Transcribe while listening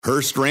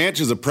Hearst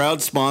Ranch is a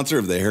proud sponsor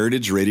of the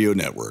Heritage Radio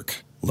Network.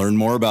 Learn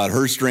more about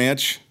Hearst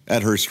Ranch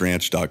at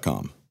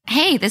HearstRanch.com.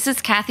 Hey, this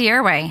is Kathy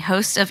Irway,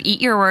 host of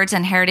Eat Your Words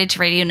on Heritage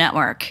Radio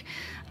Network.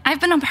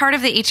 I've been a part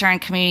of the HRN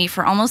community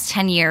for almost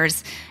 10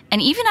 years,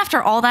 and even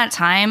after all that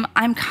time,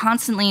 I'm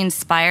constantly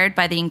inspired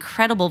by the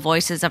incredible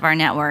voices of our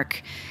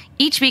network.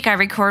 Each week I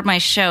record my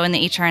show in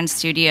the HRN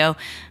studio,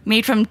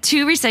 made from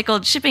 2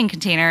 recycled shipping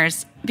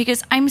containers,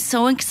 because I'm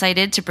so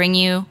excited to bring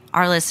you,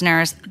 our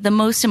listeners, the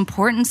most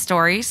important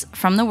stories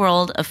from the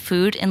world of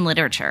food and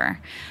literature.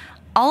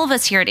 All of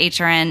us here at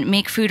HRN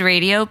make food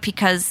radio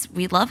because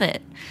we love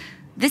it.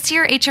 This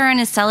year,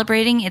 HRN is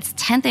celebrating its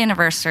 10th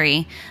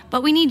anniversary,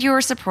 but we need your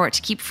support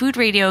to keep food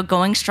radio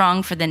going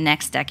strong for the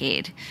next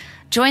decade.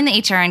 Join the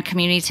HRN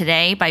community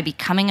today by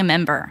becoming a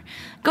member.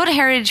 Go to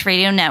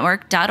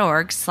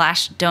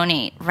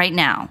heritageradionetwork.org/donate right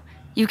now.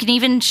 You can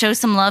even show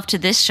some love to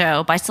this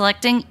show by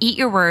selecting Eat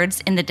Your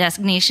Words in the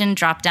designation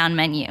drop-down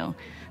menu.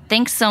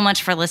 Thanks so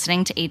much for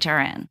listening to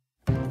HRN.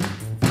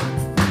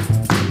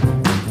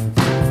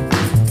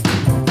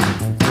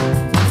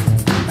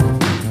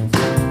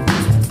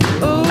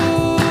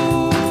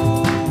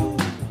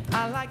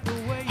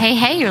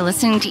 Hey, you're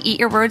listening to Eat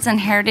Your Words on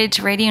Heritage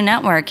Radio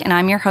Network, and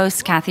I'm your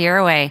host, Kathy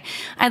Irway.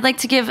 I'd like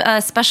to give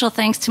a special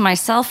thanks to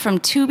myself from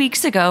 2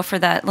 weeks ago for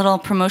that little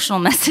promotional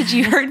message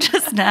you heard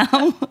just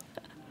now.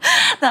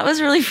 That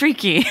was really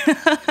freaky.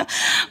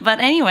 But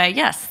anyway,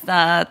 yes,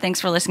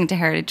 thanks for listening to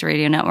Heritage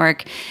Radio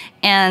Network.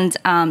 And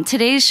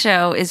today's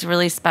show is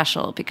really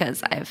special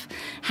because I've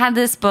had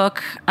this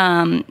book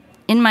in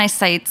my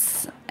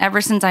sights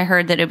ever since I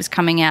heard that it was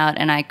coming out,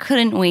 and I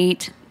couldn't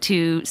wait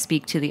to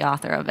speak to the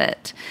author of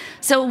it.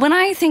 So when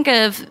I think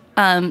of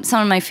some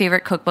of my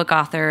favorite cookbook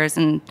authors,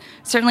 and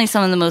certainly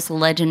some of the most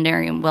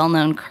legendary and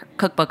well-known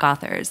cookbook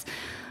authors,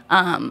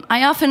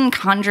 I often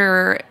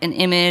conjure an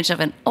image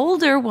of an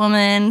older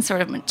woman,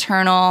 sort of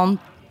maternal,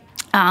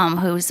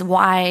 who's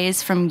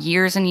wise from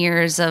years and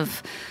years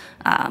of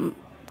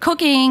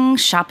cooking,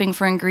 shopping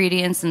for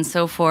ingredients, and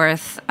so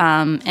forth,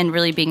 and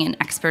really being an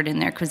expert in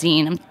their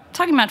cuisine. I'm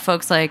talking about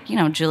folks like,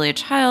 Julia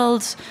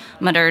Childs,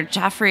 Madhur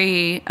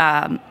Jaffrey,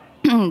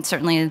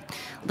 certainly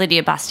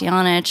Lydia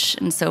Bastianich,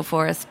 and so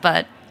forth.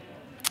 But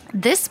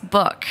this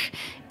book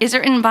is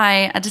written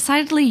by a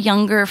decidedly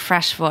younger,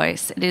 fresh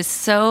voice. It is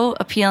so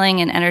appealing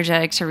and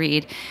energetic to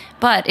read,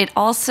 but it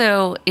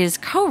also is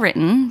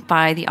co-written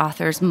by the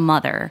author's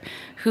mother,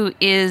 who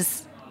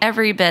is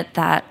every bit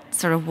that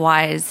sort of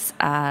wise,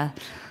 more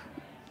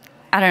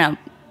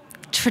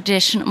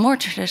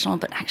traditional,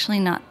 but actually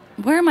not.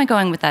 Where am I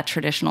going with that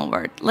traditional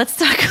word? Let's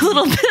talk a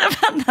little bit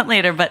about that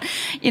later. But,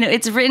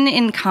 it's written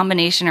in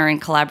combination or in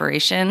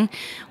collaboration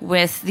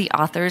with the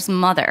author's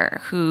mother,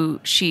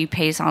 who she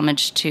pays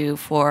homage to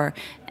for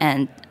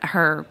and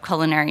her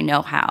culinary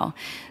know-how.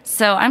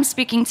 So I'm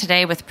speaking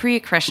today with Priya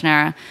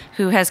Krishna,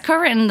 who has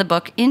co-written the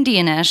book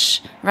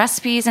Indianish,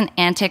 Recipes and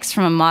Antics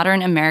from a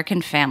Modern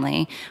American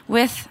Family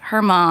with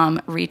her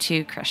mom,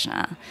 Ritu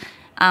Krishna.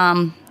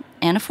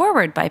 And a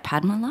foreword by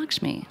Padma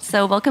Lakshmi.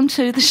 So welcome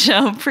to the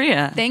show,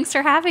 Priya. Thanks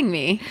for having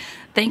me.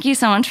 Thank you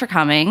so much for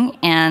coming,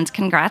 and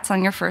congrats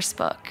on your first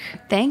book.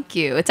 Thank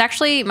you. It's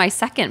actually my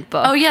second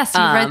book. Oh, yes,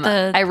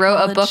 I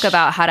wrote a book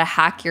about how to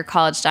hack your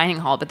college dining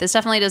hall, but this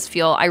definitely does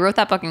feel, I wrote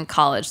that book in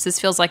college. This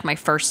feels like my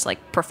first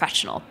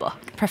professional book.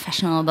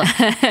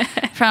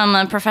 From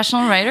a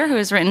professional writer who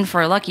has written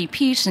for Lucky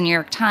Peach, the New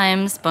York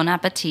Times, Bon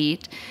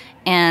Appetit,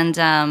 and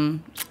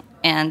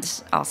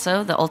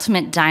also The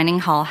Ultimate Dining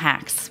Hall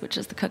Hacks, which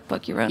is the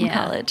cookbook you wrote in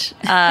college.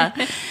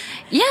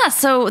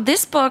 So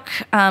this book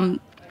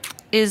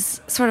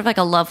is sort of like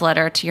a love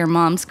letter to your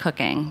mom's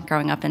cooking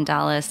growing up in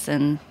Dallas,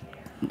 and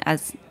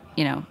as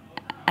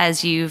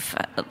you've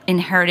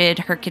inherited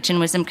her kitchen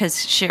wisdom,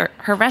 because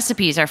her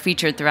recipes are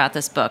featured throughout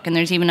this book, and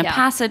there's even a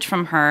passage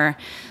from her.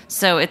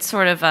 So it's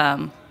sort of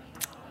a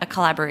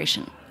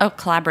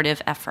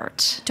collaborative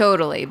effort.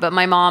 Totally. But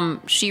my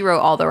mom, she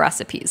wrote all the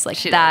recipes.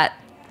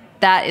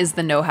 That is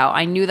the know-how.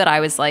 I knew that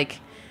I was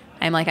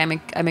I'm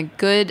a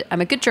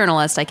good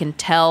journalist. I can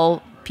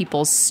tell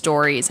people's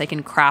stories. I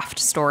can craft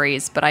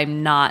stories, but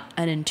I'm not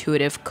an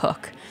intuitive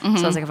cook. Mm-hmm.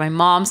 So I was like, if my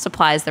mom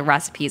supplies the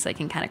recipes, I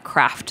can kind of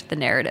craft the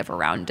narrative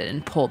around it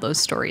and pull those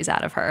stories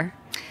out of her.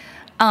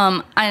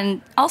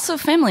 And also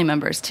family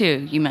members,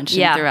 too, you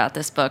mentioned throughout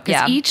this book.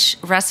 Because each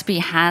recipe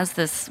has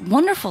this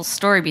wonderful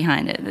story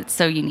behind it. It's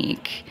so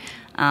unique.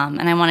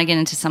 And I want to get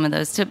into some of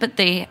those, too. But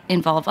they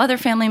involve other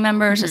family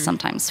members or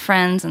sometimes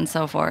friends and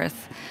so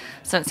forth.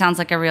 So it sounds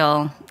like a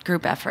real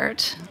group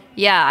effort.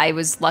 Yeah, I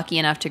was lucky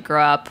enough to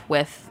grow up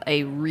with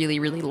a really,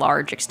 really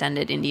large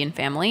extended Indian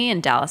family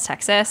in Dallas,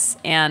 Texas.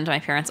 And my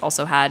parents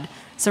also had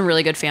some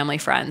really good family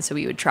friends who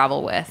we would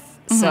travel with.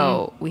 Mm-hmm.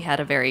 So we had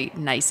a very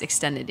nice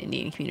extended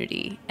Indian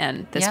community.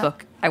 And this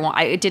book,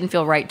 it didn't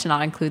feel right to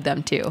not include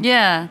them too.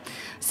 Yeah.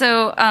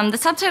 So the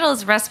subtitle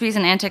is Recipes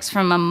and Antics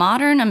from a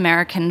Modern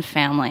American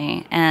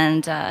Family.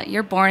 And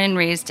you're born and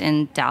raised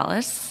in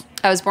Dallas.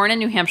 I was born in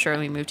New Hampshire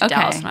and we moved to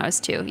Dallas when I was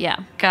 2.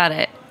 Yeah. Got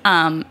it.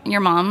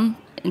 Your mom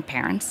and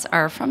parents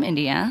are from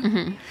India.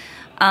 Mm-hmm.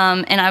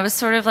 And I was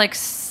sort of like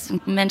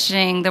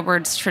mentioning the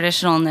words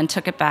traditional and then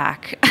took it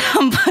back.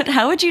 But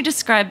how would you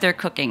describe their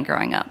cooking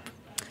growing up?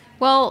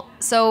 Well,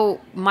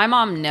 so my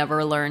mom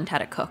never learned how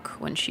to cook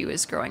when she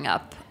was growing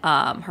up.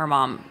 Her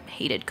mom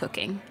hated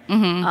cooking.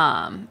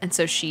 And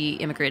so she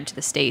immigrated to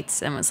the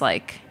States and was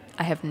like,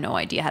 I have no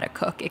idea how to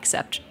cook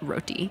except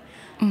roti.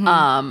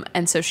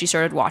 And so she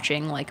started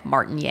watching like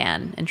Martin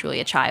Yan and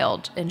Julia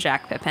Child and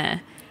Jacques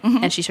Pepin.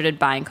 And she started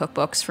buying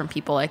cookbooks from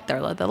people like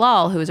Darla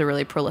Dalal, who was a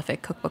really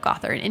prolific cookbook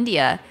author in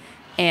India.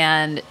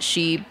 And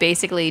she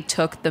basically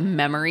took the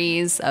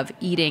memories of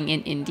eating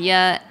in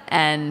India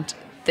and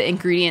the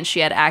ingredients she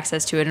had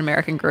access to at an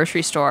American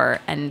grocery store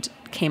and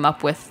came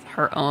up with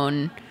her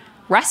own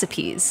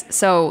recipes.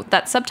 So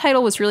that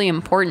subtitle was really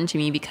important to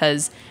me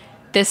because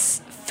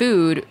this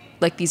food,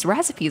 like these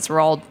recipes, were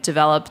all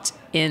developed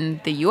in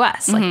the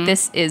US. Like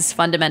this is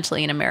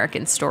fundamentally an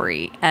American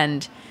story.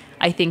 And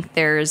I think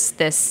there's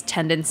this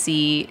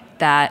tendency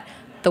that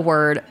the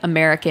word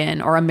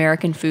American or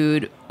American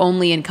food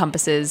only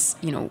encompasses,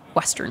 you know,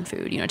 Western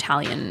food, you know,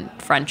 Italian,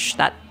 French,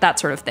 that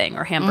sort of thing,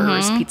 or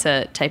hamburgers,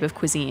 pizza type of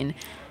cuisine.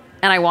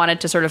 And I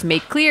wanted to sort of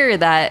make clear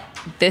that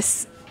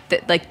this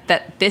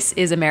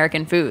is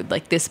American food.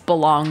 Like this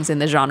belongs in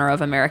the genre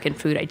of American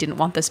food. I didn't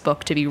want this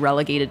book to be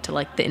relegated to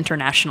like the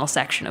international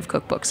section of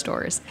cookbook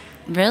stores.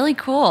 Really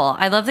cool.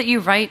 I love that you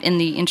write in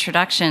the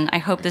introduction, I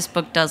hope this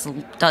book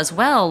does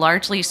well,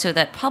 largely so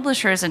that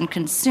publishers and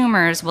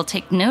consumers will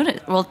take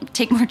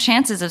more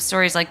chances of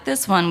stories like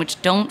this one,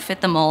 which don't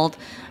fit the mold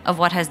of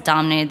what has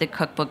dominated the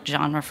cookbook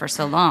genre for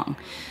so long.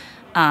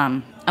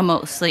 A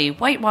mostly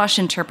whitewash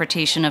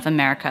interpretation of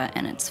America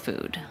and its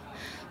food.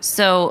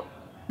 So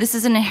this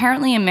is an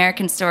inherently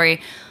American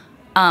story.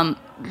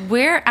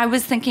 Where I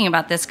was thinking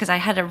about this because I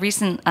had a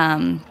recent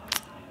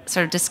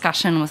sort of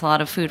discussion with a lot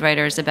of food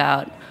writers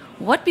about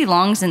what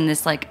belongs in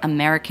this like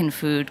American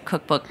food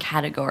cookbook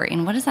category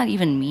and what does that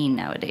even mean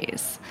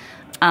nowadays?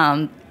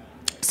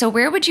 So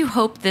where would you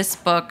hope this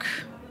book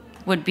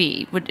would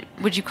be?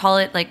 Would you call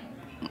it like?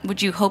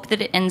 Would you hope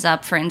that it ends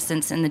up, for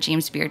instance, in the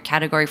James Beard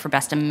category for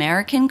Best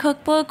American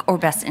Cookbook or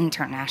Best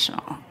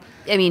International?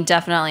 I mean,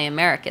 definitely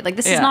American. Like,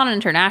 this is not an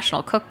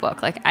international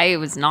cookbook. Like, I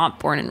was not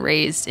born and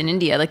raised in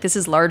India. Like, this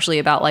is largely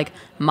about, like,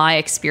 my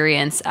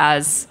experience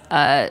as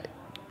a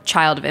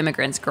child of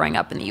immigrants growing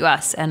up in the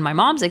U.S. and my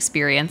mom's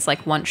experience,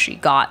 like, once she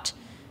got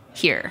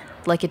here.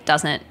 Like, it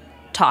doesn't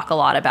talk a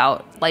lot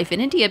about life in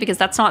India because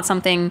that's not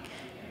something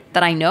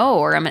that I know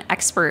or I'm an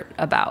expert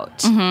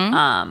about.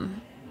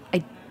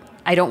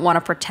 I don't want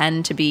to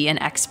pretend to be an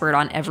expert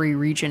on every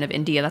region of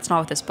India. That's not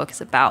what this book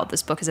is about.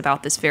 This book is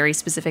about this very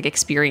specific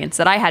experience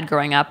that I had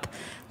growing up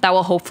that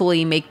will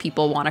hopefully make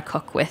people want to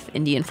cook with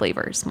Indian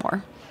flavors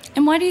more.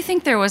 And why do you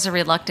think there was a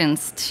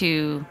reluctance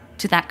to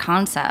that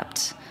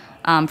concept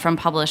from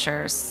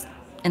publishers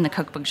in the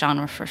cookbook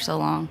genre for so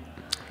long?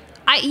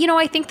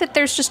 I think that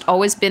there's just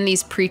always been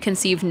these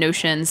preconceived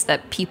notions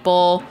that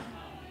people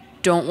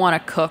don't want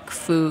to cook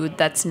food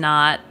that's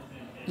not,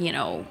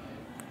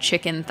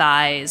 chicken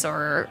thighs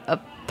or a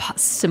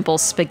simple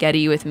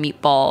spaghetti with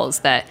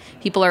meatballs, that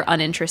people are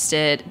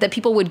uninterested, that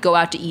people would go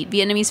out to eat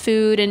Vietnamese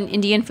food and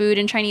Indian food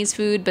and Chinese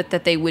food, but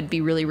that they would be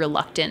really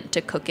reluctant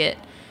to cook it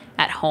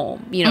at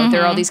home.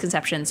 There are all these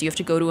conceptions. You have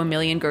to go to a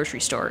million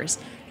grocery stores.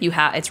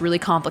 It's really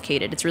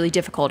complicated. It's really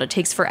difficult. It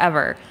takes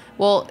forever.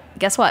 Well,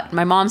 guess what?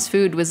 My mom's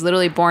food was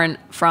literally born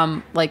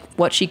from like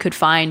what she could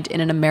find in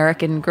an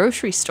American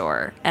grocery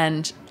store.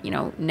 And,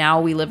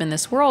 now we live in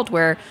this world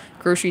where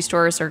grocery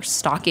stores are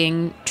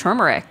stocking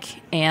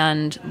turmeric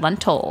and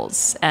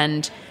lentils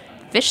and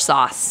fish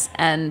sauce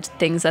and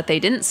things that they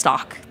didn't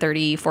stock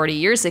 30, 40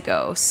 years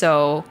ago.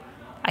 So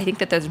I think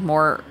that there's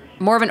more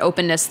of an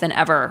openness than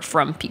ever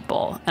from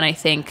people. And I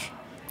think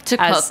to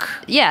cook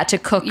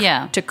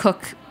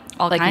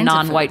all like kinds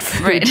non-white of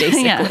food, right.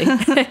 basically.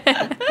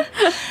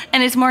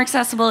 And it's more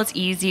accessible. It's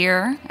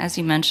easier, as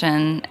you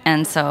mentioned.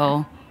 And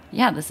so,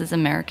 this is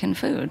American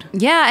food.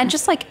 Yeah. And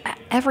just like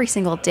every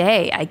single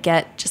day, I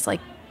get just like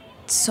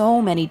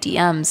so many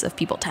DMs of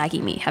people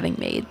tagging me having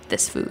made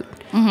this food.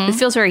 It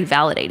feels very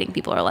validating.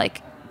 People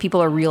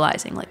are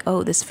realizing like,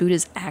 oh, this food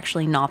is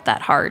actually not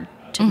that hard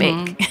to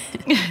make.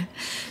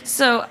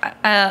 So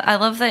I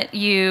love that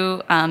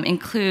you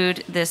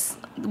include this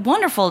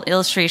wonderful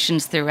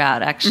illustrations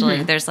throughout,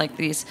 actually. There's like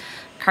these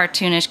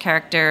cartoonish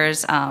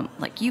characters,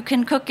 like you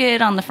can cook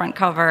it on the front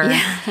cover.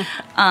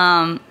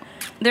 Yeah.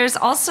 There's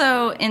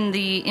also in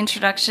the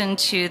introduction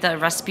to the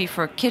recipe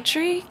for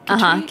khichdi.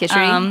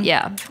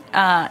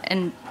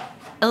 An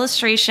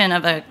illustration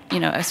of a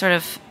sort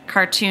of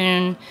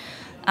cartoon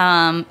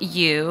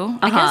you.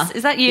 I guess,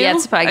 is that you? Yeah,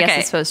 I guess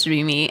it's supposed to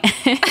be me.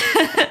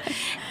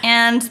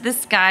 And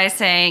this guy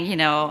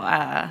saying,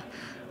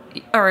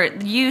 or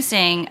you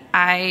saying,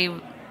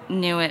 I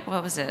knew it.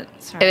 What was it?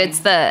 Sorry. It's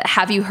the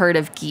have you heard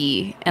of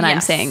ghee? And yes.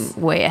 I'm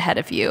saying way ahead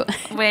of you.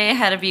 Way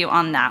ahead of you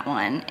on that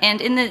one.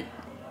 And in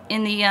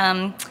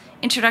the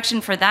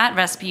introduction for that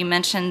recipe, you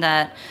mentioned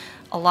that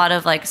a lot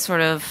of like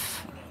sort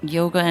of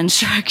yoga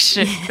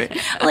instruction,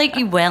 like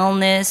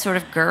wellness sort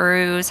of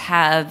gurus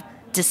have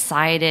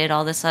decided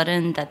all of a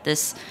sudden that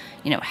this,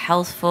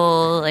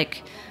 healthful,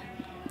 like,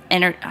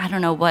 I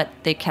don't know what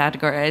they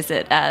categorize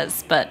it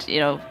as, but,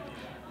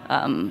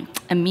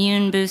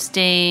 immune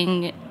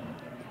boosting.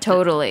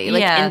 Totally.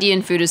 Like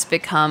Indian food has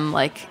become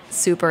like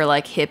super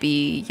like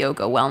hippie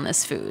yoga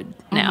wellness food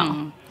now.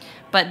 Mm-hmm.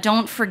 But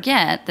don't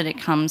forget that it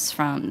comes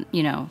from,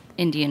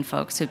 Indian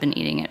folks who've been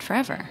eating it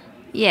forever.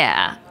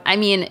 Yeah. I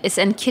mean,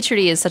 and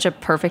khichdi is such a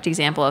perfect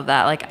example of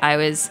that. Like, I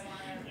was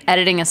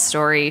editing a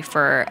story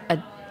for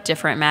a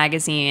different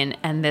magazine,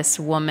 and this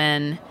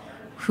woman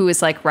who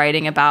was like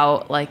writing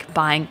about like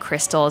buying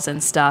crystals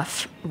and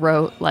stuff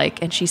wrote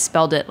like, and she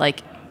spelled it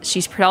like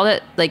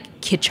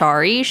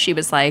khichari. She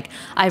was like,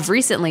 I've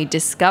recently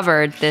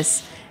discovered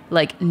this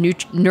like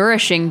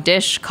nourishing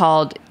dish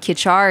called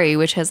khichari,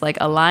 which has like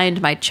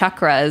aligned my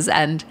chakras.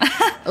 And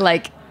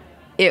like,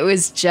 it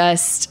was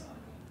just,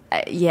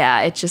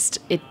 I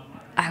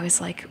was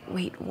like,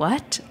 wait,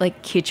 what?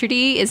 Like,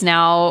 khichdi is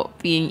now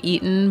being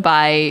eaten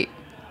by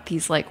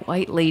these like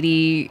white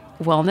lady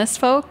wellness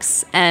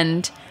folks.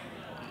 And,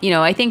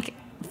 I think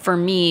for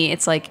me,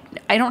 it's like,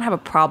 I don't have a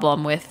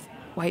problem with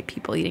white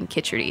people eating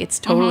khichdi. It's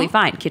totally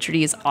fine.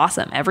 Khichdi is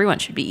awesome. Everyone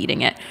should be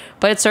eating it.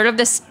 But it's sort of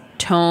this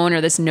tone or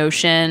this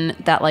notion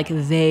that like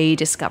they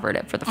discovered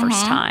it for the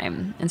first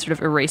time, and sort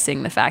of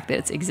erasing the fact that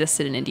it's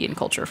existed in Indian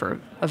culture for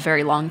a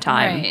very long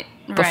time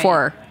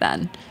before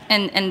then.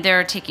 And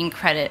they're taking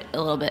credit a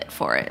little bit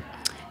for it.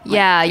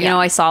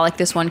 I saw like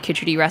this one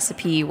khichdi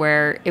recipe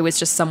where it was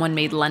just someone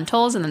made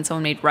lentils and then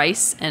someone made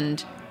rice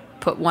and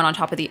put one on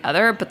top of the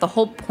other. But the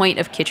whole point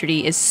of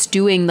khichdi is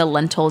stewing the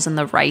lentils and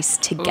the rice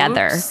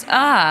together. Oops.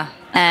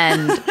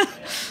 And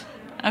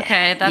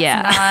okay, that's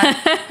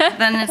not,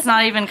 then it's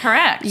not even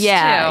correct.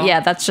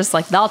 Yeah, that's just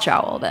like dal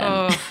chawal then.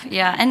 Oh,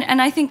 yeah,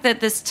 and I think that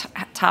this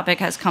topic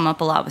has come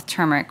up a lot with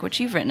turmeric, which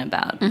you've written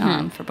about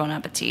for Bon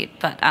Appetit.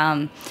 But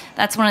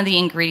that's one of the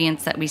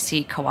ingredients that we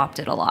see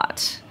co-opted a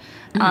lot.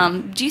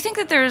 Do you think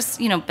that there's,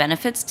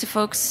 benefits to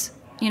folks,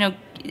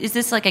 is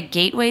this like a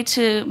gateway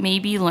to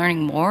maybe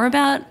learning more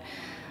about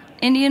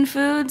Indian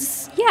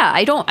foods? Yeah,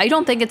 I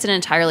don't think it's an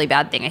entirely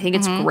bad thing. I think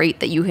it's great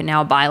that you can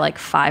now buy like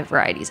 5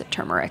 varieties of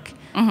turmeric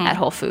at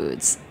Whole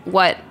Foods.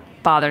 What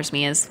bothers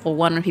me is, well,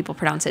 one, when people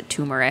pronounce it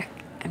turmeric,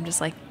 I'm just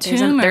like,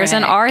 there's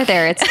an R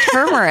there. It's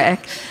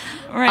turmeric.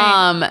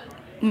 Right.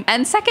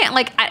 And second,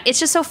 like, it's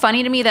just so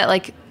funny to me that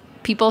like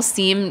people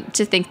seem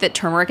to think that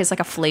turmeric is like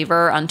a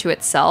flavor unto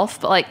itself.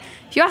 But like,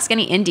 if you ask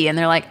any Indian,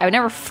 they're like, I would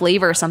never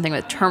flavor something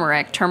with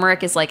turmeric.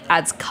 Turmeric is like,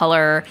 adds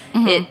color.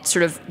 It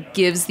sort of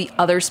gives the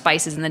other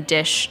spices in the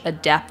dish a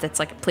depth. It's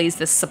like, plays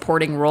this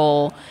supporting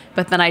role.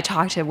 But then I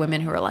talk to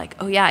women who are like,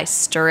 oh yeah, I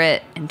stir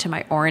it into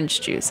my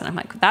orange juice. And I'm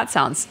like, that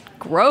sounds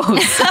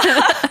gross.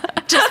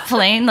 Just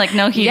plain, like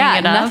no heating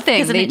it up?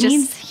 Nothing. They just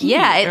needs heat,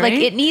 right? Like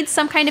it needs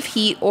some kind of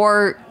heat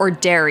or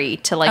dairy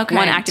to like,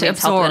 one, activate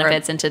health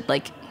benefits, and to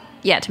like,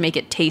 to make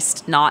it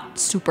taste not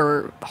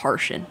super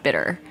harsh and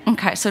bitter.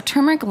 Okay, so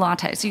turmeric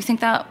lattes, do you think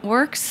that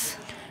works?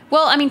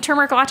 Well, I mean,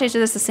 turmeric lattes are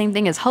the same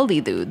thing as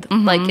haldi doodh.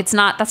 Like, that's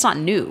not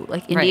new.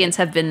 Like, Indians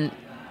have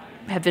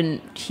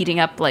been heating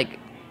up like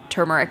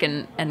turmeric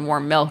and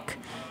warm milk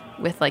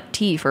with like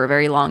tea for a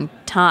very long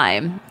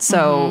time.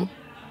 So,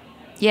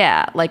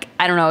 like,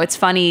 I don't know. It's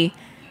funny.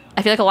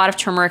 I feel like a lot of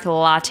turmeric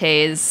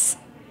lattes,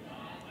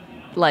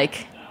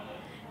 like,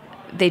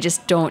 they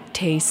just don't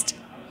taste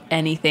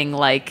anything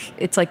like,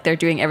 it's like they're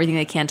doing everything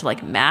they can to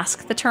like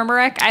mask the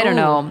turmeric. I don't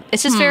know.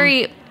 It's just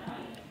very,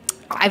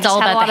 It's all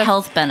about the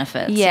health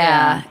benefits.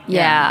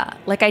 Yeah.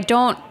 Like,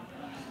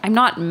 I'm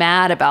not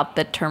mad about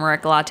the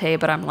turmeric latte,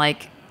 but I'm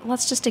like,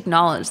 let's just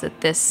acknowledge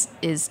that this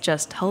is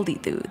just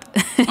haldi doodh.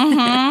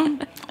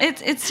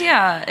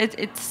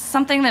 It's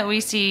something that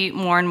we see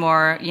more and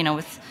more,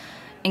 with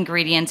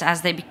ingredients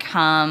as they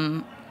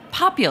become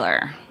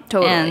popular.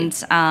 Totally.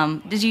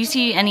 And did you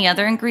see any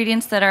other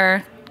ingredients that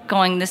are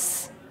going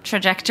this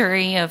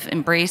trajectory of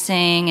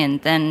embracing and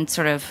then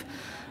sort of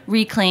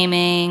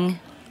reclaiming?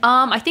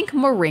 I think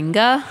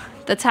moringa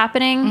that's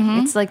happening.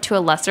 It's like, to a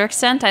lesser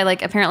extent. I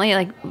like apparently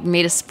like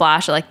made a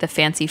splash at like the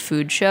fancy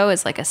food show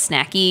as like a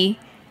snacky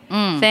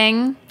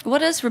thing.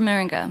 What is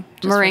moringa?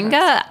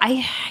 Moringa,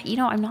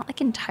 I'm not like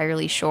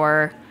entirely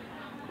sure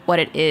what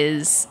it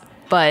is,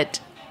 but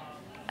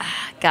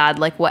God,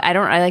 like what I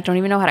don't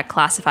even know how to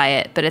classify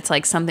it, but it's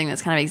like something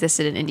that's kind of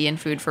existed in Indian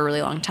food for a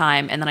really long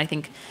time. And then I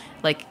think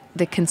like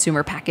the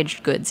consumer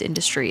packaged goods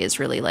industry is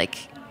really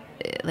like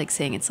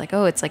saying it's like,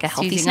 oh, it's like a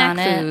healthy snack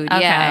food.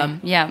 Okay.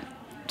 Yeah.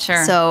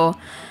 Sure. So,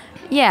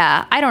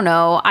 yeah, I don't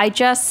know. I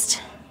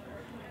just,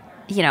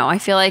 I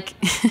feel like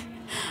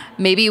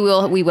maybe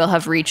we will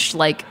have reached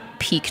like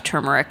peak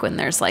turmeric when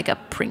there's like a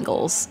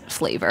Pringles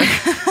flavor.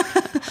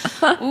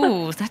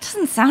 Ooh, that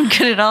doesn't sound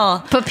good at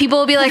all. But people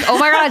will be like, oh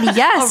my God,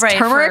 yes,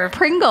 turmeric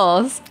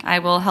Pringles. I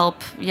will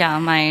help,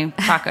 my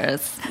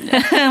tacos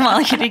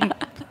while eating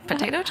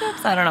potato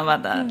chips. I don't know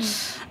about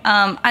that.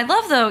 I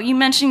love, though, you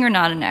mentioned you're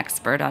not an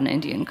expert on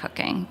Indian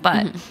cooking,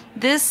 but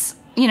this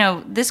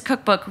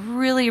cookbook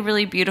really,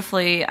 really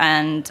beautifully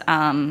and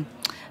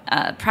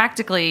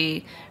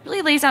practically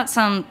really lays out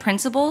some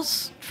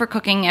principles for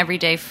cooking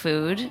everyday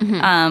food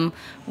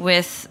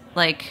with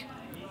like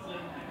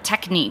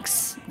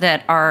techniques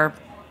that are,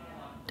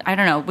 I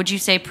don't know, would you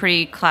say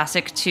pretty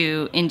classic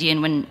to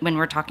Indian when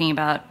we're talking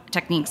about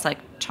techniques like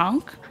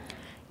chonk?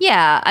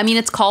 Yeah, I mean,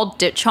 it's called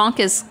chonk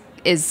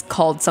is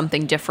called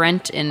something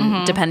different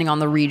in depending on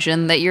the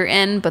region that you're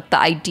in, but the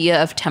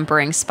idea of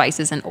tempering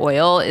spices in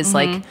oil is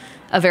like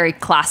a very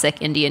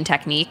classic Indian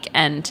technique,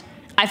 and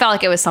I felt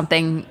like it was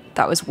something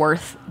that was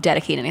worth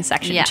dedicating a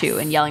section to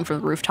and yelling from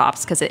the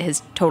rooftops because it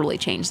has totally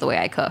changed the way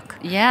I cook.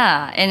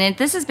 Yeah, and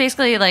this is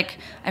basically like,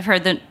 I've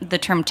heard the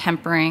term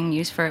tempering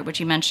used for it, which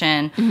you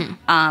mentioned.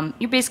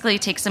 You basically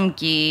take some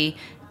ghee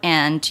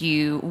and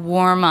you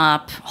warm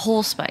up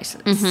whole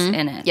spices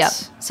in it. Yep.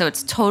 So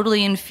it's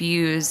totally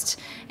infused,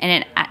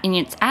 and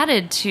it's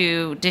added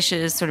to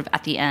dishes sort of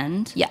at the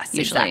end. Yes,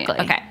 usually.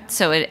 exactly. Okay,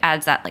 so it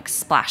adds that like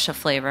splash of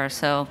flavor.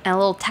 So And a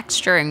little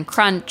texture and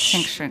crunch.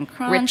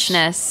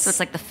 Richness. So it's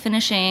like the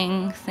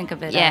finishing. Think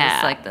of it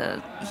as like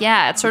the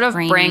it sort of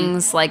grainy.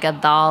 brings like a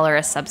dal or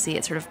a sabzi.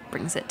 It sort of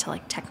brings it to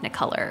like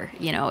Technicolor.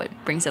 You know, it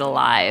brings it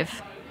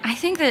alive. I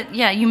think that,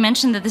 you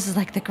mentioned that this is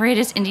like the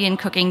greatest Indian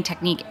cooking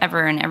technique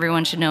ever and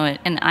everyone should know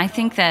it. And I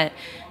think that,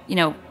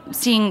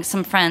 seeing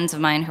some friends of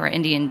mine who are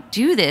Indian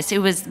do this, it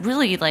was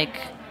really like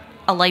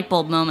a light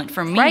bulb moment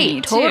for me.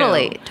 Right, too.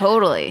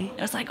 totally.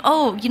 It was like,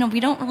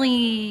 we don't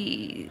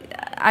really,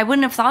 I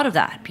wouldn't have thought of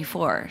that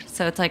before.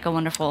 So it's like a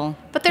wonderful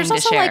But there's thing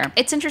also to share. like,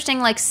 it's interesting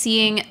like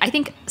seeing, I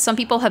think some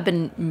people have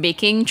been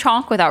making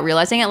chonk without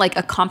realizing it. Like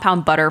a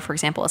compound butter, for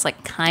example, is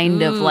like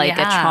kind of like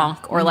a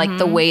chonk, or like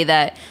the way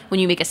that when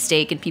you make a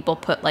steak and people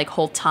put like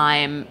whole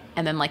thyme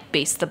and then like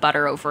baste the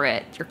butter over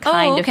it, you're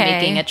kind of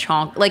making a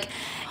chonk. Like,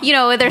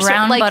 there's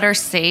brown like butter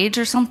sage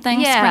or something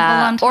sprinkled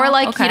on top? or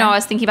like, I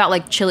was thinking about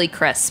like chili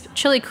crisp.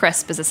 Chili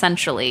crisp is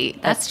essentially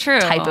That's true.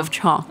 type of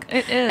chonk.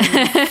 It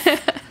is.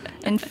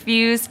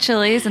 Infused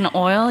chilies and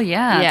oil.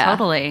 Yeah,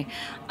 totally.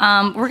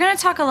 We're going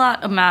to talk a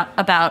lot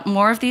about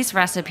more of these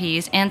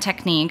recipes and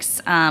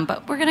techniques,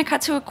 but we're going to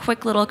cut to a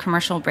quick little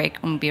commercial break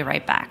and we'll be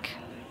right back.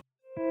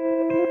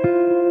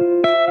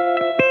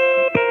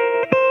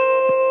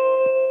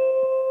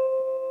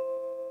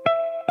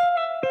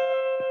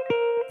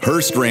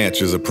 Hearst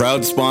Ranch is a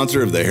proud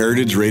sponsor of the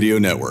Heritage Radio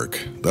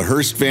Network. The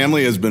Hearst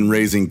family has been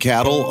raising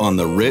cattle on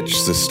the rich,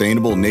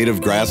 sustainable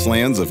native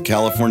grasslands of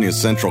California's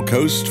Central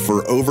Coast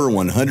for over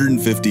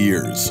 150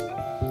 years.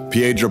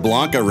 Piedra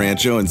Blanca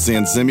Rancho in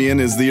San Simeon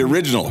is the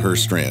original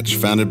Hearst Ranch,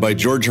 founded by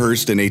George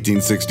Hearst in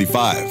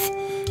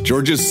 1865.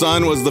 George's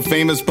son was the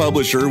famous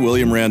publisher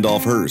William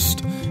Randolph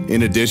Hearst.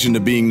 In addition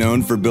to being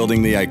known for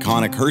building the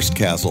iconic Hearst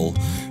Castle,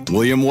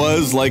 William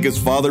was, like his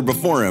father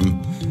before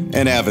him,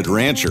 an avid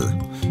rancher.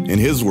 In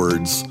his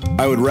words,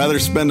 "I would rather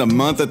spend a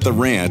month at the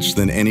ranch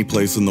than any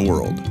place in the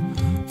world."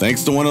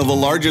 Thanks to one of the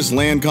largest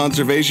land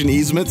conservation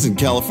easements in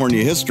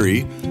California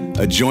history,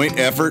 a joint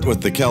effort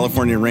with the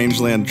California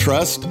Rangeland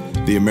Trust,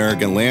 the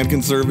American Land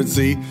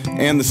Conservancy,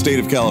 and the state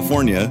of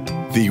California,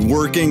 the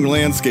working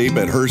landscape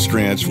at Hearst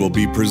Ranch will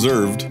be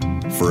preserved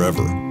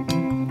forever.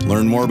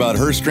 Learn more about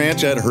Hearst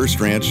Ranch at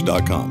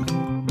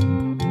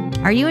HearstRanch.com.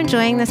 Are you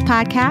enjoying this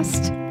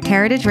podcast?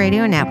 Heritage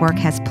Radio Network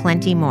has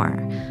plenty more.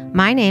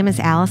 My name is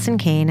Allison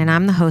Kane, and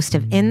I'm the host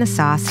of In the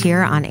Sauce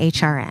here on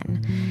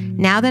HRN.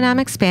 Now that I'm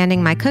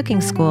expanding my cooking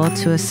school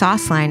to a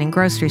sauce line in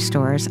grocery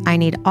stores, I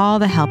need all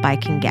the help I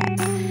can get.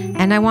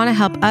 And I want to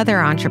help other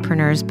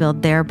entrepreneurs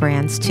build their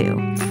brands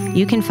too.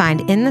 You can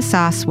find In the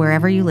Sauce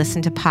wherever you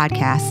listen to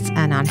podcasts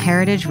and on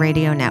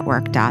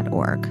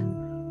heritageradionetwork.org.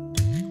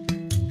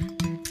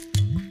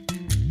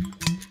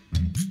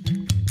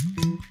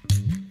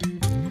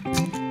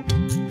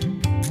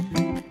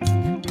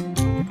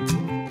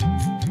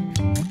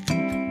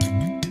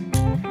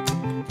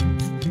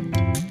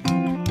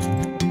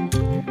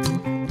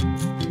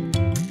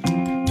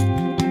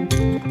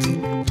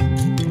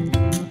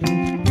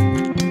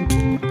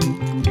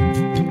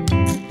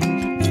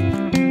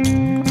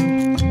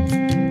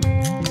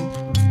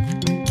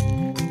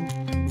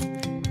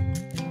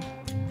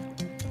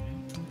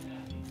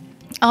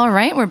 All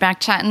right, we're back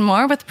chatting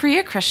more with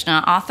Priya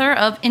Krishna, author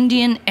of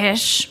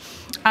Indian-ish.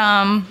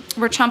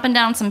 We're chomping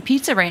down some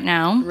pizza right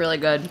now. Really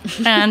good.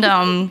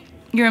 And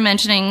you were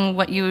mentioning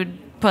what you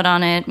would put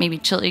on it, maybe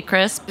chili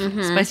crisp,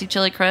 spicy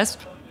chili crisp.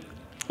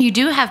 You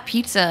do have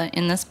pizza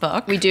in this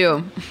book. We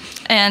do.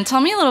 And tell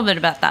me a little bit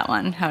about that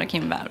one, how it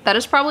came about. That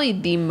is probably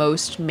the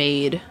most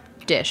made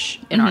dish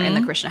in in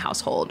the Krishna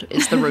household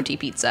is the roti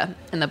pizza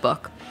in the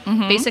book.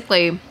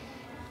 Basically,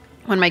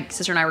 when my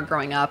sister and I were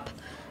growing up,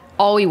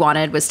 all we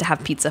wanted was to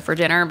have pizza for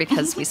dinner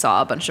because we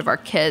saw a bunch of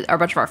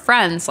our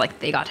friends, like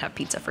they got to have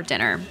pizza for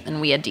dinner,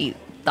 and we had to eat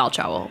dal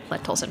chawal,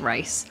 lentils and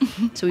rice.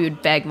 So we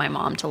would beg my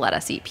mom to let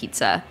us eat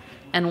pizza.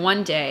 And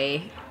one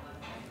day,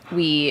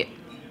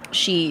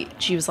 she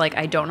was like,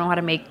 I don't know how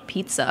to make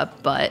pizza,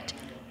 but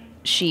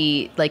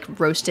she like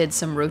roasted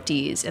some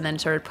rotis and then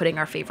started putting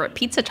our favorite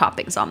pizza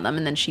toppings on them,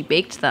 and then she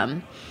baked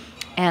them,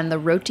 and the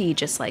roti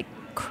just like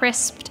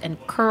crisped and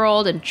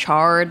curled and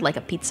charred like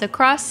a pizza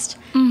crust,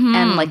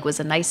 and like was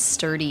a nice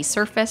sturdy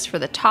surface for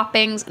the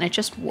toppings, and it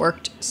just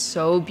worked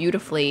so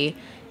beautifully.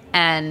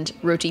 And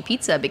roti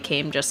pizza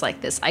became just like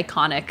this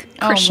iconic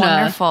Krishna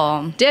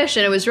wonderful dish,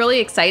 and it was really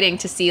exciting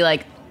to see.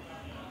 Like,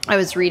 I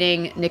was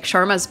reading Nick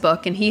Sharma's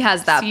book, and he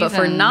has that, but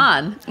for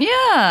naan.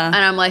 Yeah. And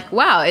I'm like,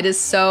 wow, it is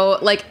so,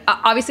 like,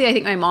 obviously I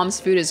think my mom's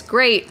food is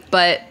great,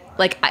 but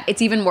like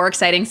it's even more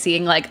exciting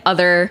seeing like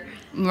other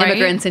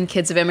immigrants and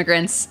kids of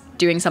immigrants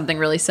doing something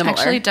really similar.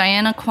 Actually,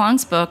 Diana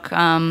Kwan's book,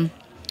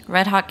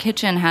 Red Hot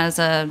Kitchen, has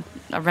a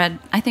red,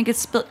 I think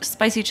it's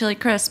spicy chili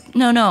crisp.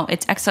 No,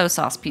 it's XO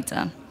sauce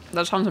pizza.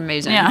 That sounds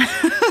amazing. Yeah.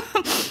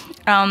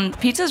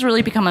 Pizza's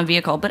really become a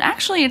vehicle, but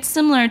actually it's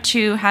similar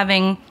to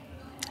having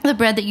the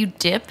bread that you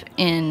dip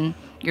in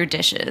your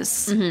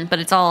dishes, but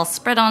it's all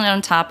spread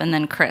on top and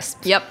then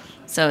crisp. Yep.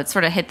 So it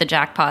sort of hit the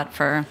jackpot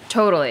for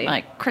Totally.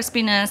 like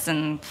crispiness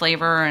and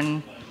flavor.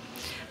 And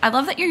I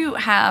love that you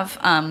have,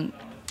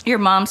 your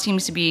mom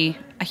seems to be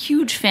a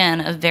huge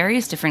fan of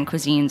various different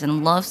cuisines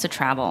and loves to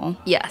travel.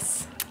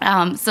 Yes.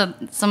 So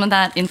some of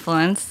that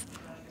influence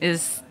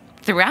is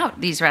throughout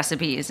these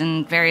recipes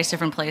in various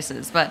different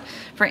places. But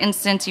for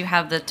instance, you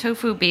have the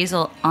tofu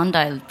basil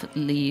endive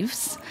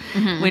leaves,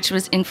 which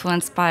was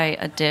influenced by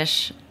a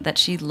dish that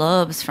she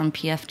loves from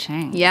P.F.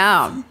 Chang's.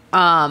 Yeah.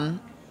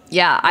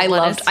 I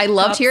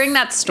loved hearing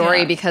that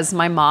story because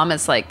my mom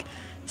is like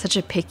such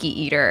a picky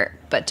eater,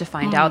 but to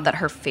find out that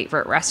her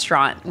favorite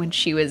restaurant when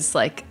she was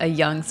like a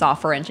young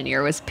software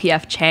engineer was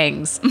P.F.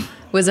 Chang's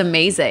was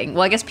amazing.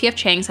 Well, I guess P.F.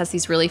 Chang's has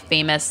these really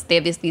famous, they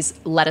have these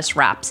lettuce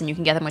wraps, and you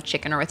can get them with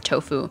chicken or with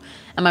tofu.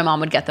 And my mom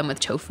would get them with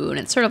tofu, and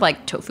it's sort of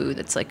like tofu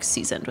that's like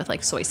seasoned with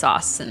like soy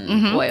sauce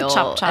and oil.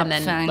 Chop, and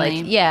then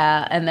finely.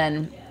 and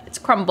then it's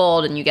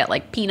crumbled and you get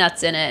like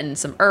peanuts in it and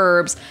some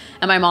herbs.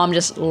 And my mom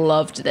just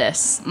loved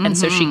this. And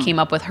so she came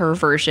up with her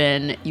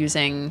version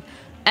using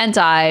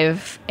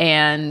endive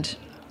and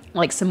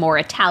like some more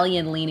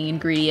Italian leaning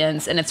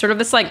ingredients. And it's sort of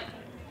this like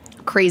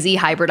crazy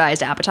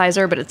hybridized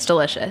appetizer, but it's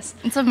delicious.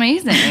 It's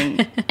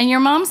amazing. And your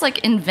mom's like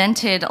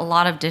invented a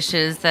lot of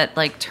dishes that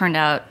like turned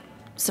out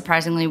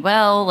surprisingly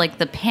well, like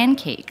the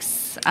pancakes.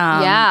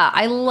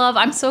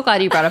 I'm so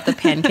glad you brought up the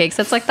pancakes.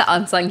 That's like the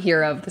unsung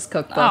hero of this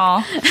cookbook.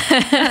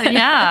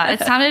 Yeah, it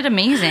sounded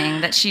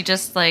amazing that she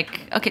just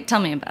like, okay, tell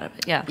me about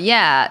it.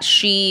 Yeah,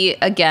 she,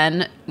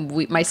 again,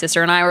 my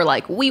sister and I were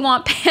like, we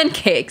want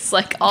pancakes.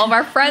 Like all of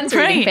our friends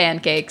are eating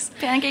pancakes.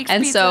 Pancakes,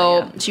 and pizza,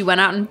 so she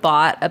went out and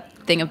bought a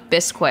thing of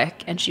Bisquick,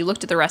 and she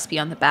looked at the recipe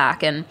on the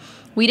back, and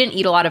we didn't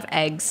eat a lot of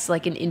eggs.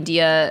 Like in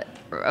India,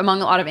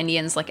 among a lot of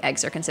Indians, like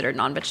eggs are considered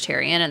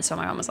non-vegetarian. And so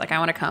my mom was like, I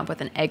want to come up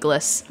with an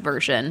eggless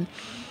version.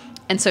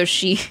 And so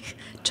she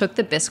took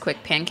the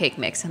Bisquick pancake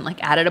mix and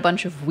like added a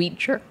bunch of wheat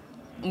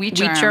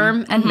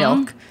germ and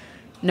milk,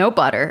 no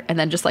butter, and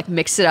then just like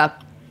mixed it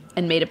up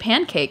and made a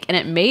pancake. And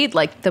it made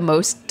like the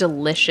most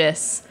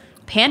delicious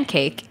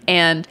pancake.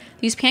 And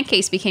these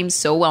pancakes became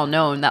so well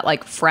known that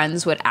like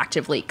friends would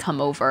actively come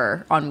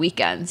over on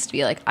weekends to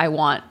be like, I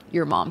want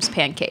your mom's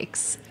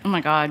pancakes. Oh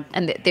my God.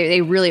 And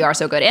they really are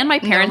so good. And my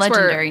parents They're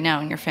legendary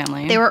now in your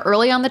family. They were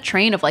early on the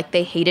train of like,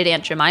 they hated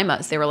Aunt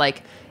Jemima's. They were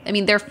like, I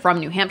mean, they're from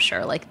New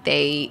Hampshire. Like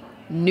they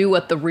knew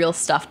what the real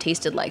stuff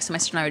tasted like. So my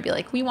sister and I would be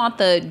like, we want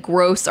the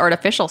gross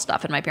artificial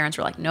stuff. And my parents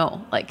were like,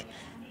 no, like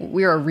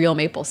we're a real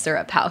maple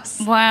syrup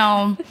house.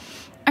 Wow.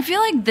 I feel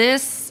like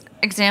this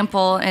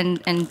example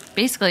and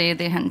basically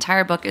the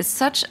entire book is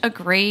such a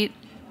great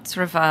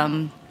sort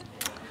of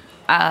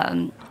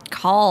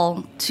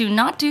call to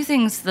not do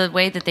things the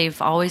way that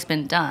they've always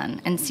been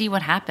done and see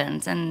what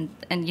happens. And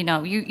you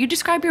know, you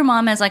describe your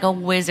mom as like a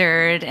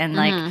wizard and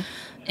like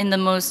in the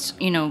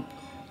most, you know,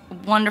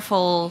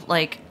 wonderful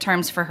like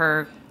terms for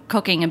her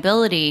cooking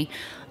ability.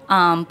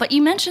 But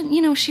you mentioned,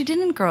 you know, she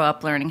didn't grow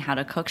up learning how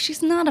to cook.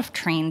 She's not a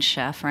trained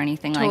chef or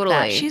anything like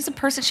that. She's a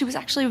person, she was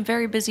actually a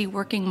very busy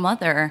working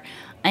mother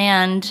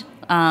and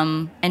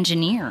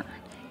engineer.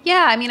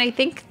 Yeah, I mean, I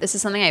think this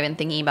is something I've been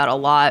thinking about a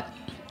lot,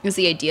 is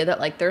the idea that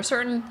like there are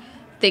certain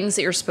things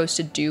that you're supposed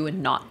to do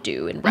and not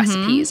do in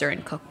recipes or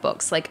in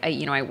cookbooks. Like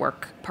I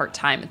work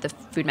part-time at the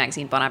food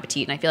magazine Bon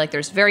Appetit, and I feel like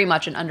there's very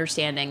much an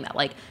understanding that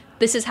like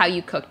this is how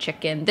you cook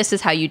chicken, this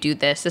is how you do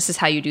this is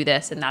how you do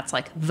this, and that's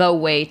like the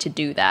way to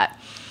do that.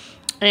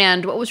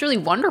 And what was really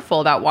wonderful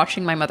about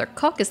watching my mother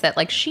cook is that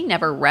like she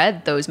never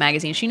read those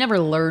magazines. She never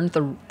learned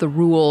the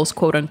rules,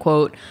 quote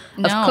unquote,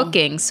 of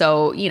cooking.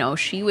 So, you know,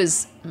 she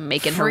was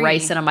making her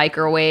rice in a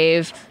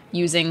microwave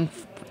using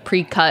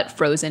pre-cut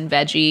frozen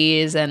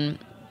veggies. And,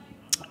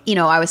 you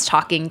know, I was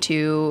talking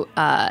to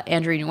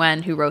Andrew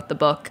Nguyen, who wrote the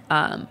book,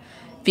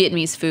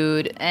 Vietnamese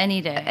Food. Any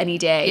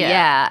Day.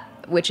 Yeah.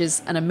 Which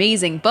is an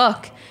amazing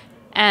book.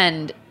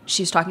 And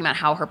she was talking about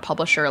how her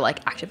publisher like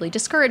actively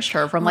discouraged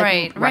her from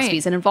like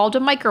recipes that involved a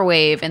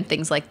microwave and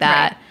things like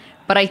that.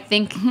 But I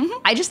think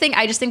I just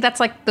think that's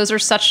like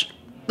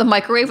the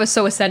microwave was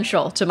so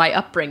essential to my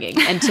upbringing,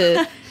 and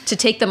to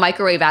take the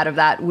microwave out of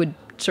that would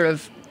sort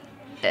of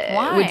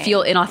would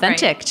feel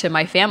inauthentic to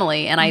my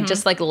family. And I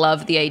just like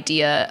love the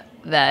idea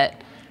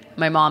that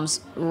my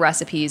mom's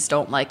recipes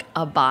don't like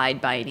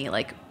abide by any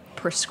like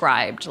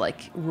prescribed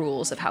like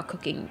rules of how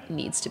cooking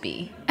needs to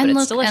be. But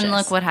it's delicious. And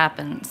look what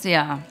happens.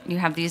 Yeah. You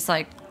have these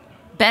like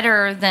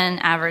better than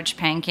average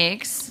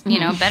pancakes, you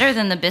know, better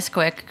than the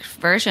Bisquick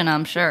version,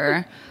 I'm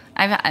sure.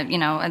 You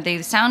know,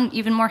 they sound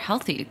even more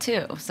healthy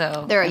too.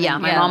 So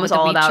my mom was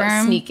all about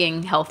germ.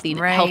 sneaking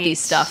healthy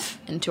stuff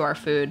into our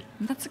food.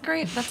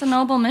 That's a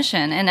noble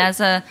mission. And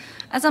as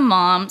a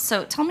mom,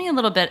 so tell me a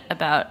little bit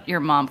about your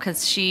mom,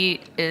 because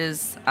she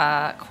is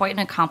quite an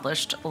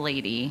accomplished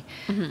lady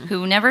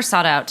who never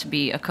sought out to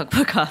be a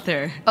cookbook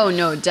author. Oh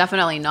no,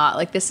 definitely not.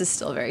 Like, this is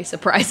still very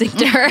surprising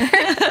to her.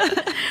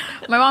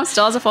 My mom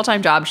still has a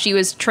full-time job. She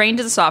was trained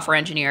as a software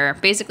engineer.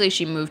 Basically,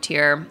 she moved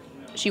here.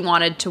 She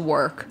wanted to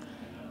work.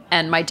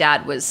 And my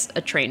dad was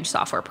a trained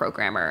software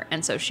programmer.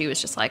 And so she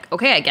was just like,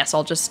 okay, I guess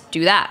I'll just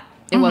do that.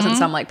 It wasn't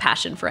some like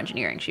passion for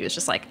engineering. She was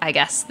just like, I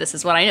guess this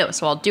is what I know,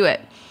 so I'll do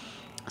it.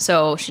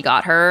 So she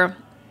got her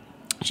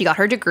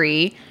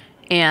degree,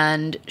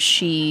 and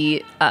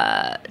she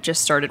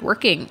just started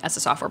working as a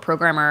software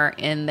programmer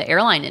in the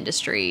airline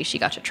industry. She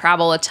got to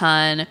travel a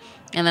ton.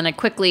 And then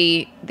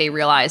they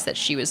realized that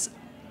she was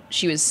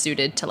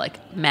suited to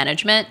like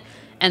management.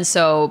 And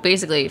so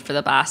basically for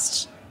the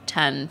past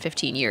 10,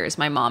 15 years,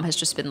 my mom has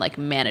just been like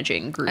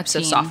managing groups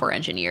of software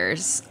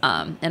engineers.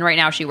 And right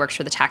now she works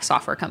for the tax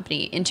software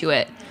company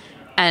Intuit.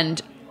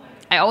 And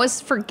I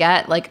always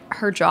forget, like,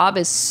 her job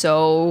is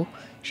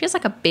she has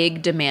like a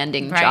big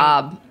demanding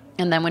job.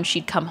 And then when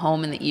she'd come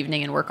home in the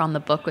evening and work on the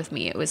book with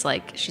me, it was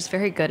like, she's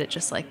very good at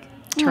just like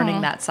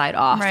turning that side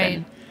off.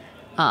 Right.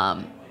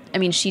 And I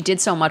mean, she did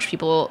so much.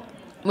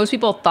 Most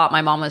people thought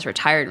my mom was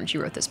retired when she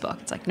wrote this book.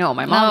 It's like, no,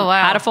 my mom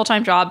had a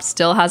full-time job,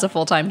 still has a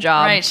full-time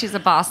job. Right, she's a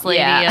boss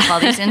lady of all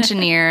these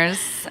engineers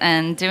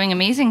and doing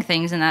amazing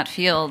things in that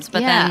field.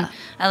 But then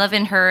I love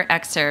in her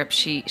excerpt,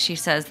 she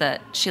says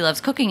that she loves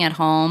cooking at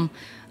home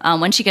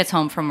when she gets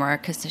home from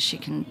work, because she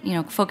can, you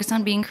know, focus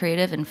on being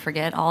creative and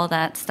forget all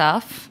that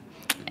stuff.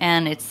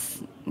 And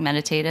it's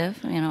meditative,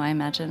 you know, I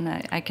imagine.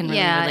 I can really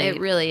relate. Yeah, it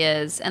really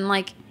is. And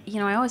like, you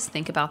know, I always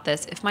think about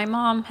this. If my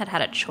mom had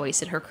had a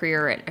choice in her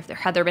career, if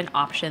there been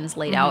options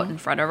laid out in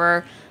front of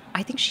her,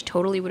 I think she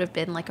totally would have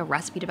been like a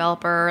recipe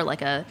developer,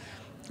 like a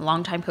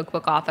longtime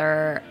cookbook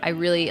author. I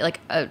really like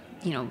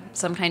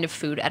some kind of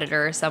food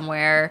editor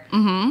somewhere.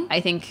 I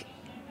think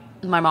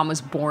my mom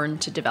was born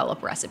to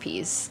develop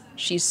recipes.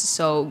 She's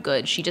so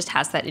good. She just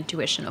has that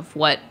intuition of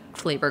what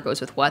flavor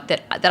goes with what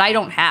that I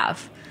don't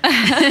have.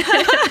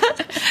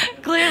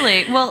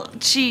 Clearly. Well,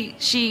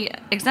 she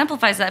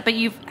exemplifies that, but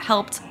you've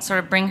helped sort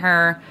of bring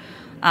her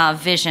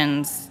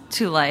visions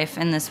to life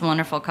in this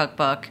wonderful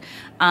cookbook.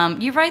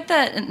 You write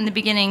that in the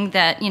beginning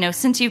that, you know,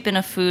 since you've been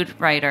a food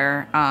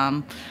writer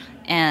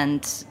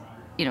and,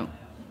 you know,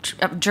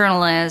 a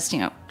journalist, you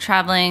know,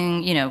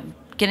 traveling, you know,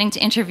 getting to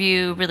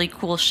interview really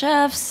cool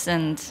chefs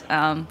and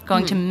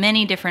going to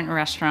many different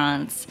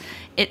restaurants,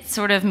 it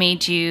sort of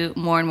made you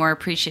more and more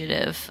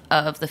appreciative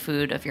of the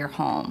food of your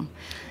home.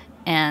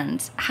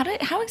 And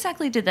how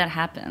exactly did that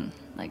happen?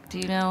 Like, do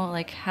you know,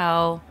 like,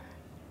 how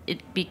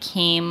it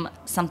became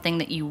something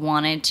that you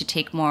wanted to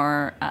take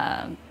more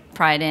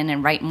pride in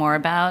and write more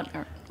about?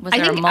 Or was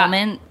there a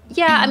moment?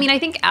 I mean, I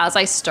think as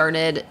I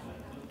started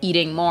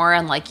eating more,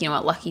 and like, you know,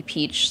 at Lucky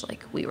Peach,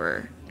 like we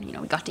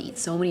got to eat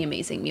so many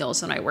amazing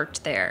meals when I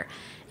worked there.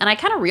 And I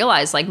kind of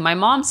realized like my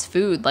mom's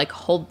food like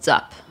holds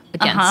up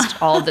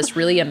against all of this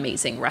really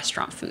amazing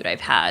restaurant food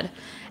I've had.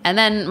 And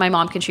then my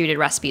mom contributed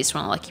recipes to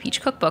one of the Lucky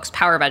Peach cookbooks,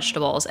 Power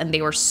Vegetables, and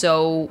they were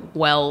so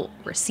well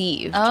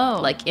received.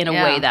 Like in a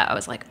way that I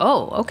was like,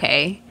 oh,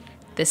 okay,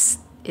 this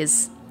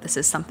is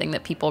something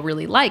that people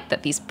really like,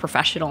 that these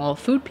professional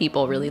food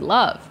people really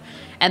love.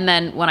 And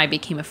then when I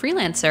became a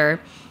freelancer,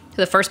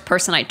 the first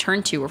person I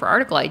turned to for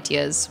article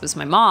ideas was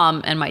my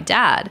mom and my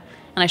dad.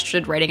 And I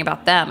started writing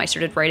about them. I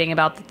started writing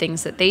about the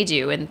things that they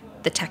do and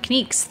the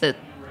techniques, the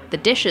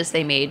dishes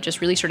they made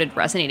just really started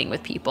resonating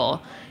with people.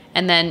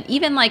 And then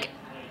even like,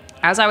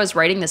 as I was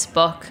writing this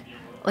book,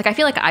 like I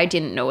feel like I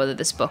didn't know whether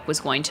this book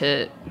was going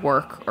to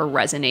work or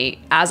resonate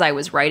as I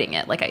was writing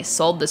it. Like I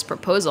sold this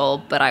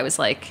proposal, but I was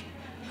like,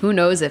 who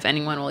knows if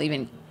anyone will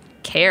even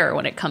care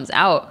when it comes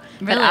out.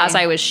 Really? But as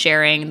I was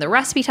sharing the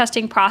recipe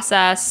testing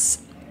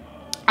process,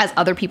 as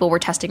other people were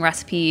testing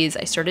recipes,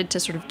 I started to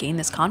sort of gain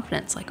this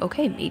confidence. Like,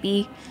 okay,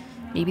 maybe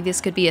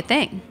this could be a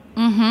thing.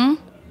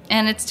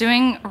 And it's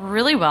doing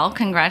really well.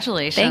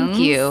 Congratulations.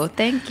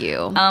 Thank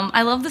you.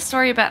 I love the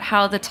story about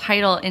how the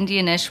title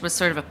Indianish was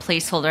sort of a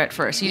placeholder at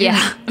first. You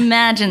didn't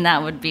imagine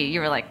that would be. You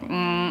were like,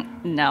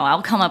 no,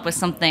 I'll come up with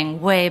something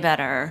way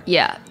better.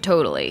 Yeah,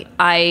 totally.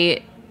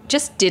 I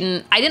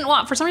didn't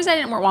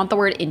want the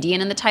word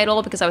Indian in the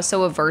title because I was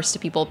so averse to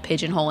people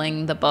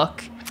pigeonholing the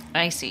book.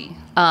 I see.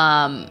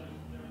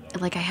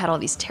 Like I had all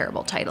these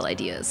terrible title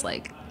ideas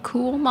like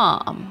Cool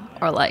Mom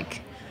or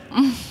like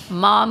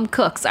Mom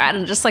Cooks. I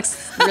don't know, just like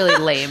really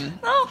lame,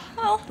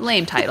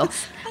 lame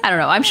titles. I don't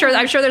know. I'm sure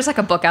there's like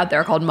a book out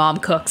there called Mom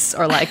Cooks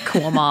or like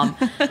Cool Mom.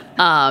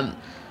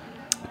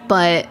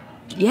 But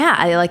yeah,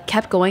 I like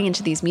kept going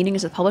into these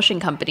meetings with publishing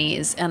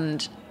companies,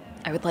 and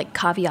I would like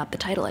caveat the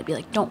title. I'd be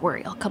like, don't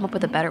worry, I'll come up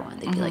with a better one.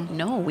 They'd be like,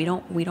 no, we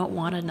don't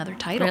want another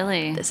title.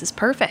 Really? This is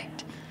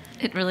perfect.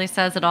 It really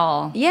says it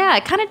all. Yeah,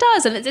 it kind of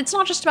does. And it's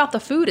not just about the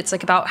food. It's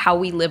like about how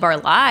we live our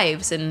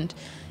lives and,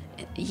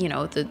 you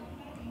know,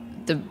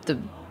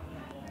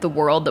 the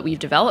world that we've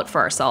developed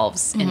for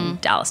ourselves in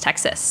Dallas,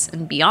 Texas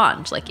and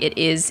beyond. Like, it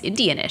is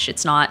Indian-ish.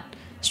 It's not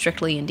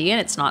strictly Indian.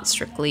 It's not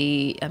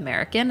strictly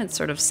American. It's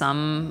sort of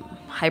some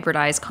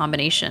hybridized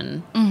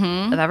combination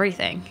of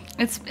everything.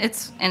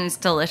 It's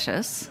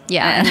delicious.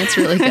 Yeah, and it's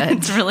really good.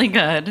 It's really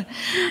good.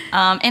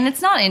 And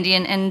it's not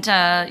Indian. And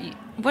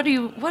what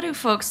do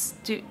folks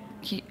do?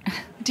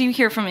 Do you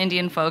hear from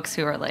Indian folks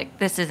who are like,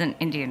 this isn't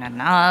Indian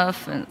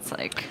enough? And it's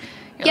like,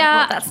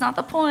 well, that's not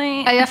the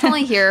point. I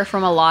definitely hear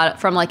from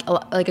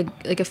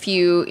a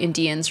few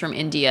Indians from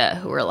India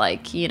who are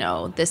like, you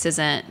know, this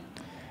isn't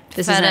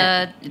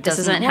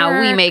how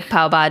we make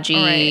pav bhaji.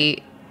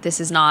 Right. This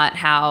is not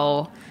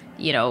how,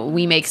 you know,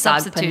 we make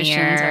saag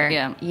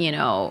paneer. You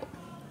know,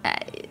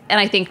 and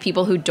I think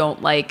people who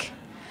don't like,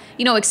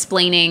 you know,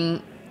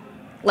 explaining.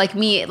 Like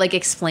me, like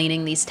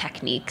explaining these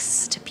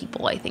techniques to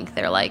people, I think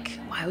they're like,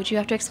 why would you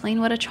have to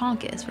explain what a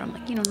chonk is? But I'm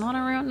like, you know, not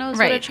everyone knows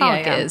what a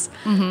chonk is.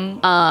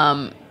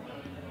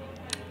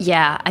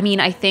 Yeah, I mean,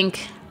 I feel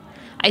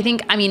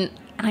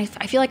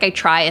like I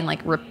try and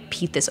like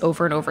repeat this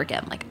over and over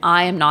again. Like,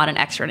 I am not an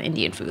expert in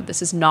Indian food.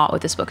 This is not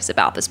what this book is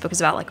about. This book is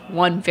about like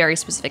one very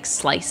specific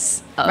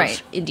slice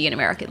of Indian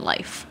American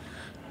life.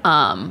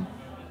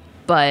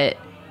 But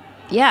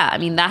yeah, I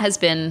mean, that has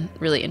been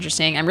really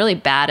interesting. I'm really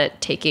bad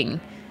at taking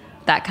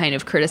that kind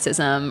of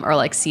criticism or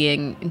like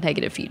seeing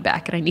negative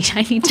feedback, and I need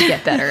to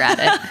get better at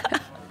it.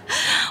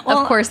 Well,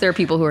 of course, there are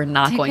people who are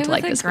not going to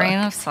like this book. Take it with a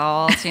grain of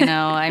salt, you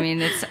know. I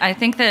mean, I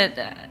think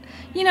that,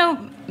 you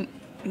know,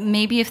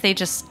 maybe if they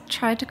just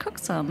tried to cook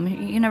some,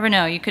 you never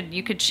know. You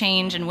could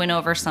change and win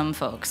over some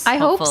folks. I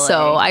hope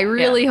so. I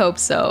really hope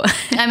so.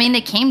 I mean,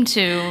 they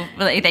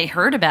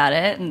heard about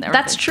it, and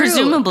that's true.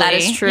 Presumably, that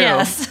is true.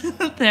 Yes,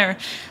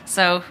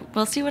 so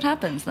we'll see what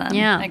happens then.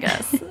 Yeah, I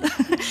guess.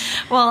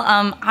 Well,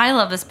 I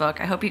love this book.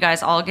 I hope you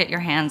guys all get your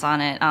hands on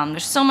it.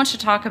 There's so much to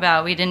talk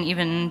about. We didn't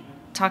even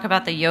talk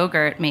about the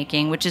yogurt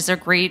making, which is a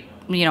great,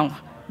 you know,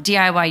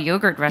 DIY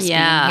yogurt recipe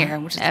in here.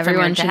 Which is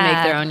everyone should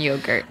make their own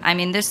yogurt. I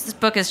mean, this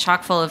book is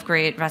chock full of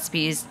great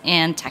recipes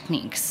and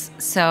techniques.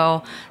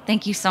 So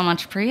thank you so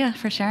much, Priya,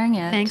 for sharing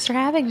it. Thanks for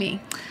having me.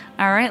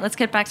 All right, let's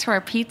get back to our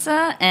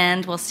pizza,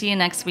 and we'll see you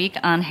next week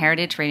on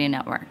Heritage Radio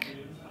Network.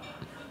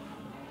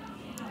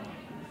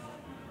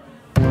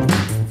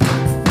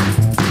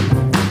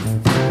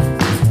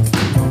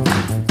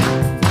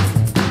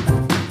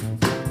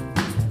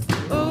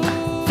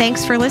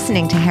 Thanks for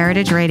listening to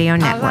Heritage Radio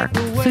Network,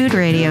 food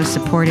radio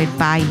supported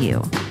by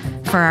you.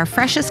 For our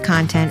freshest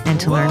content and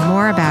to learn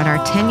more about our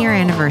 10-year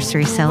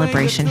anniversary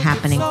celebration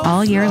happening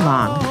all year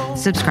long,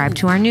 subscribe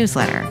to our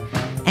newsletter.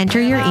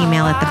 Enter your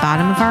email at the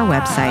bottom of our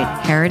website,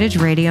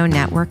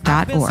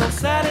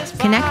 heritageradionetwork.org.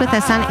 Connect with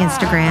us on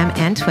Instagram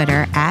and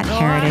Twitter at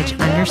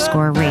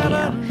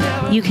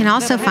 @heritage_radio. You can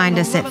also find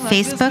us at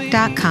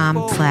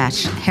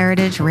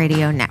facebook.com/Heritage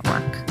Radio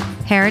Network.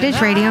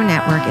 Heritage Radio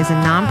Network is a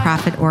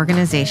nonprofit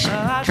organization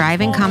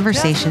driving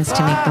conversations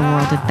to make the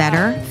world a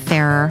better,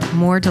 fairer,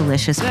 more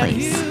delicious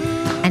place.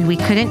 And we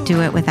couldn't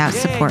do it without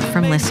support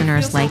from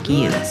listeners like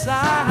you.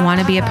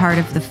 Want to be a part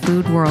of the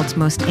food world's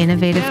most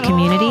innovative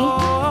community?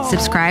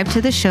 Subscribe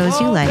to the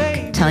shows you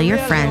like, tell your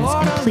friends,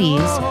 and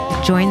please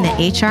join the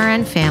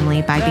HRN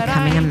family by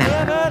becoming a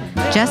member.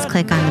 Just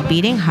click on the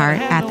beating heart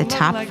at the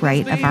top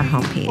right of our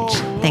homepage.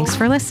 Thanks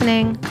for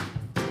listening.